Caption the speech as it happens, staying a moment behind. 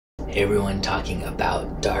Everyone talking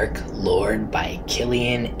about Dark Lord by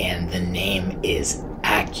Kilian, and the name is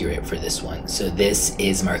accurate for this one. So this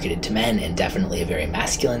is marketed to men and definitely a very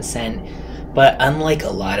masculine scent, but unlike a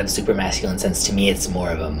lot of super masculine scents, to me it's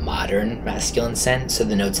more of a modern masculine scent. So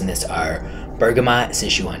the notes in this are bergamot,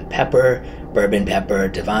 sichuan pepper, bourbon pepper,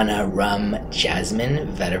 davana, rum, jasmine,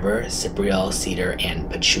 vetiver, cypriol, cedar, and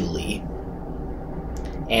patchouli.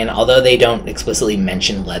 And although they don't explicitly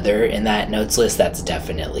mention leather in that notes list, that's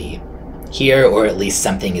definitely here, or at least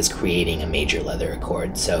something is creating a major leather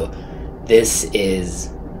accord. So this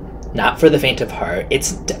is not for the faint of heart.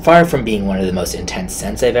 It's far from being one of the most intense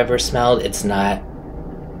scents I've ever smelled. It's not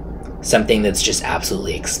something that's just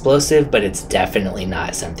absolutely explosive, but it's definitely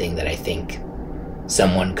not something that I think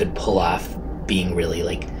someone could pull off being really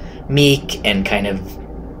like meek and kind of,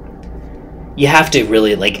 you have to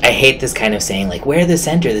really, like, I hate this kind of saying like, wear the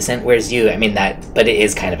scent or the scent wears you. I mean that, but it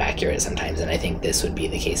is kind of accurate sometimes, and I think this would be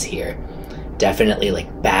the case here. Definitely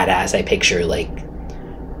like badass. I picture like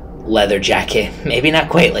leather jacket, maybe not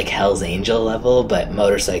quite like Hell's Angel level, but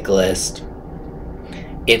motorcyclist.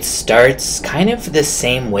 It starts kind of the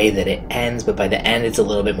same way that it ends, but by the end it's a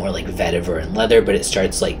little bit more like vetiver and leather, but it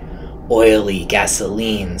starts like oily,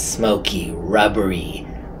 gasoline, smoky, rubbery,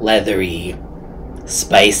 leathery,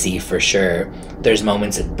 spicy for sure. There's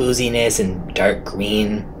moments of booziness and dark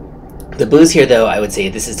green. The booze here, though, I would say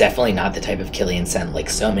this is definitely not the type of Kilian scent like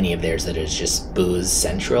so many of theirs that is just booze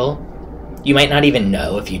central. You might not even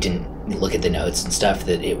know if you didn't look at the notes and stuff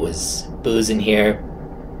that it was booze in here.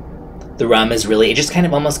 The rum is really, it just kind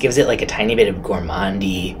of almost gives it like a tiny bit of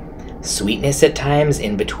gourmandy sweetness at times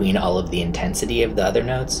in between all of the intensity of the other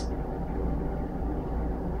notes.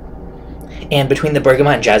 And between the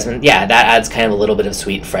bergamot and jasmine, yeah, that adds kind of a little bit of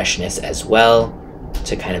sweet freshness as well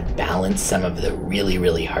to kind of balance some of the really,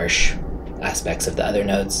 really harsh aspects of the other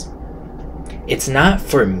notes. It's not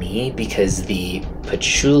for me because the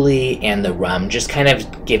patchouli and the rum just kind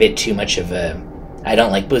of give it too much of a, I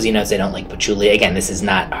don't like boozy notes, I don't like patchouli. Again, this is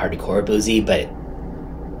not hardcore boozy, but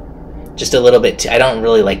just a little bit, I don't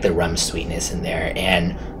really like the rum sweetness in there.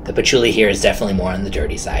 And the patchouli here is definitely more on the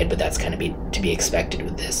dirty side, but that's kind of to be expected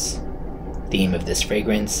with this theme of this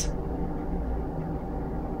fragrance.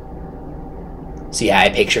 So yeah, I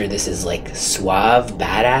picture this is like suave,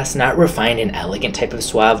 badass, not refined and elegant type of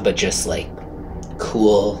suave, but just like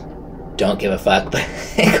cool, don't give a fuck, but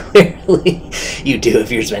clearly you do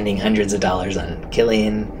if you're spending hundreds of dollars on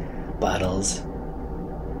Kilian bottles.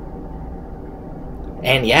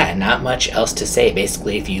 And yeah, not much else to say.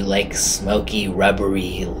 Basically, if you like smoky,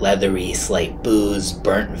 rubbery, leathery, slight booze,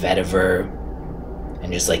 burnt vetiver,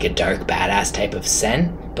 and just like a dark badass type of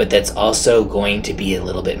scent, but that's also going to be a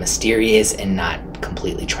little bit mysterious and not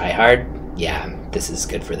completely try hard, yeah, this is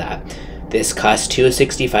good for that. This costs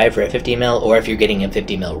 $2.65 for a 50 ml, or if you're getting a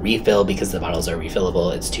 50 ml refill because the bottles are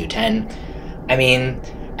refillable, it's $2.10. I mean,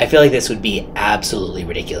 I feel like this would be absolutely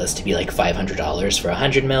ridiculous to be like $500 for a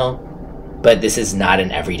 100 ml, but this is not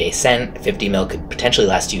an everyday scent. 50 ml could potentially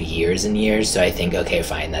last you years and years, so I think, okay,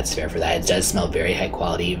 fine, that's fair for that. It does smell very high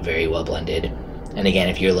quality, very well blended. And again,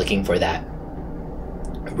 if you're looking for that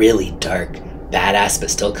really dark, badass,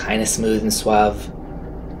 but still kind of smooth and suave,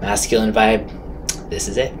 masculine vibe, this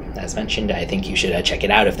is it. As mentioned, I think you should check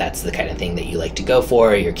it out if that's the kind of thing that you like to go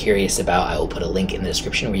for or you're curious about. I will put a link in the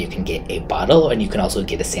description where you can get a bottle, and you can also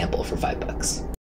get a sample for $5.